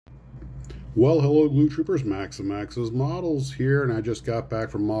Well, hello, Glue Troopers. Max and Max's Models here, and I just got back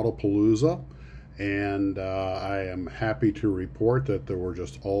from Modelpalooza, and I am happy to report that there were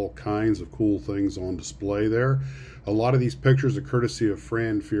just all kinds of cool things on display there. A lot of these pictures are courtesy of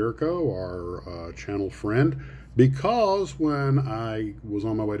Fran Fierco, our channel friend, because when I was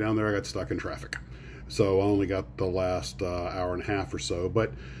on my way down there, I got stuck in traffic. So I only got the last hour and a half or so,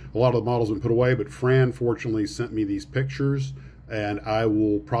 but a lot of the models have been put away, but Fran fortunately sent me these pictures, and I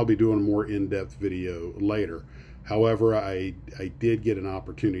will probably do a more in-depth video later. However, I did get an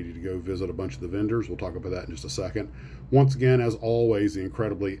opportunity to go visit a bunch of the vendors. We'll talk about that in just a second. Once again, as always, the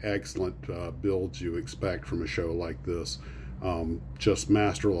incredibly excellent builds you expect from a show like this. Just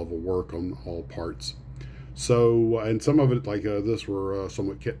master level work on all parts. So, and some of it, like this, were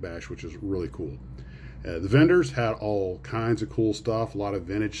somewhat kit bash, which is really cool. The vendors had all kinds of cool stuff, a lot of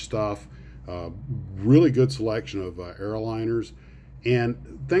vintage stuff, really good selection of airliners,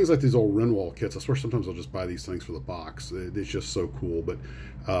 and things like these old Renwall kits. I swear sometimes I'll just buy these things for the box. It's just so cool. But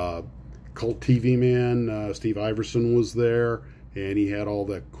Cult TV Man, Steve Iverson was there, and he had all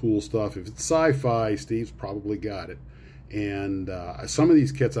that cool stuff. If it's sci-fi, Steve's probably got it. And some of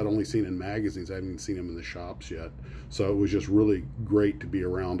these kits I'd only seen in magazines. I haven't even seen them in the shops yet. So it was just really great to be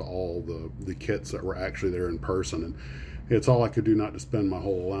around all the kits that were actually there in person. And it's all I could do not to spend my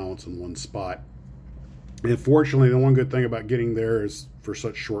whole allowance in one spot. And fortunately, the one good thing about getting there is for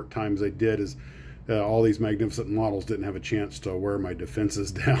such short time as I did is all these magnificent models didn't have a chance to wear my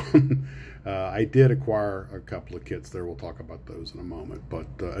defenses down. I did acquire a couple of kits there. We'll talk about those in a moment. But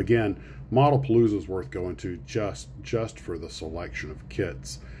again, Modelpalooza is worth going to just for the selection of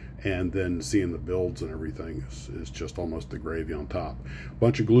kits. And then seeing the builds and everything is just almost the gravy on top. A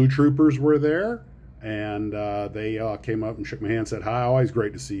bunch of Glue Troopers were there, and they came up and shook my hand and said, "Hi, always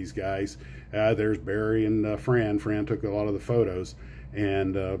great to see these guys." There's Barry and Fran. Fran took a lot of the photos,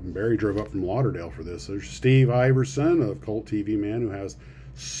 and Barry drove up from Lauderdale for this. There's Steve Iverson of Cult TV Man, who has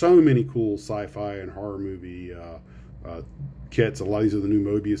so many cool sci-fi and horror movie kits. A lot of these are the new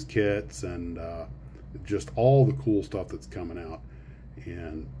Mobius kits, and just all the cool stuff that's coming out.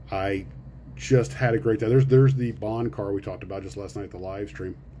 And I just had a great time. There's the Bond car we talked about just last night at the live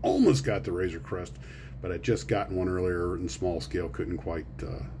stream. Almost got the Razor Crest, but I'd just gotten one earlier in small scale, couldn't quite.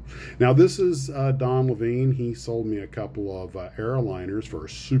 Now this is Don Levine. He sold me a couple of airliners for a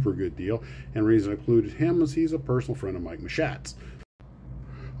super good deal, and the reason I included him is he's a personal friend of Mike Machat's.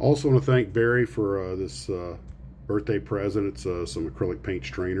 Also want to thank Barry for this birthday present. It's some acrylic paint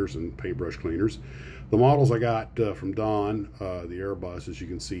strainers and paintbrush cleaners. The models I got from Don, the Airbus, as you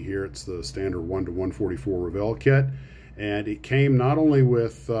can see here, it's the standard 1:144 Revell kit, and it came not only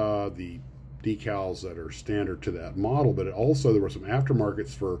with the decals that are standard to that model, but it also there were some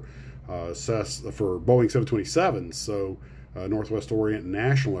aftermarkets for Boeing 727s, so Northwest Orient and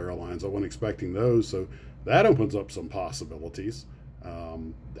National Airlines. I wasn't expecting those, so that opens up some possibilities.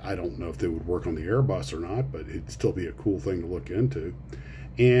 I don't know if they would work on the Airbus or not, but it'd still be a cool thing to look into.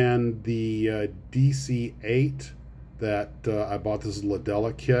 And the DC-8 that I bought, this is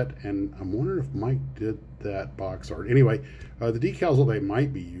Ladella kit, and I'm wondering if Mike did that box art. Anyway, the decals look like they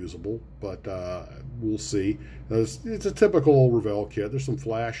might be usable, but we'll see. It's a typical Revell kit. There's some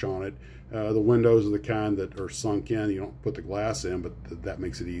flash on it. The windows are the kind that are sunk in. You don't put the glass in, but that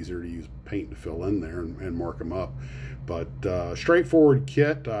makes it easier to use paint to fill in there and mark them up. But straightforward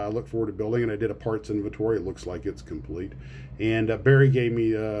kit. I look forward to building it. I did a parts inventory. It looks like it's complete. And Barry gave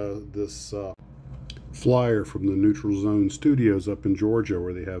me this flyer from the Neutral Zone Studios up in Georgia,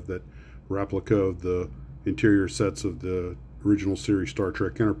 where they have that replica of the interior sets of the original series Star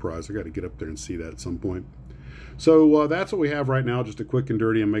Trek Enterprise. I got to get up there and see that at some point. So that's what we have right now, just a quick and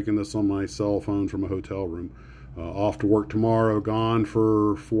dirty. I'm making this on my cell phone from a hotel room. Off to work tomorrow, gone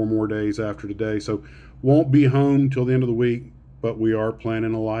for 4 more days after today. So won't be home till the end of the week, but we are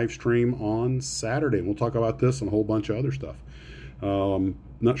planning a live stream on Saturday. We'll talk about this and a whole bunch of other stuff.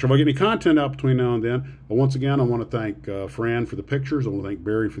 Not sure if I get any content out between now and then, but once again, I want to thank Fran for the pictures. I want to thank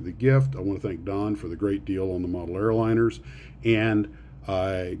Barry for the gift. I want to thank Don for the great deal on the model airliners. And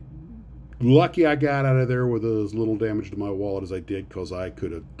lucky I got out of there with as little damage to my wallet as I did, because I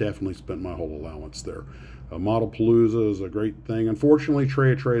could have definitely spent my whole allowance there. Modelpalooza is a great thing. Unfortunately,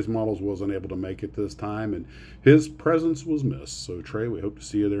 Trey of Trey's Models wasn't able to make it this time, and his presence was missed. So Trey, we hope to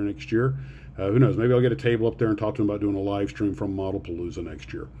see you there next year. Who knows, maybe I'll get a table up there and talk to him about doing a live stream from Modelpalooza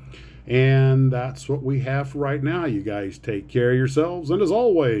next year. And that's what we have for right now. You guys take care of yourselves, and as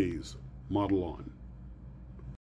always, model on.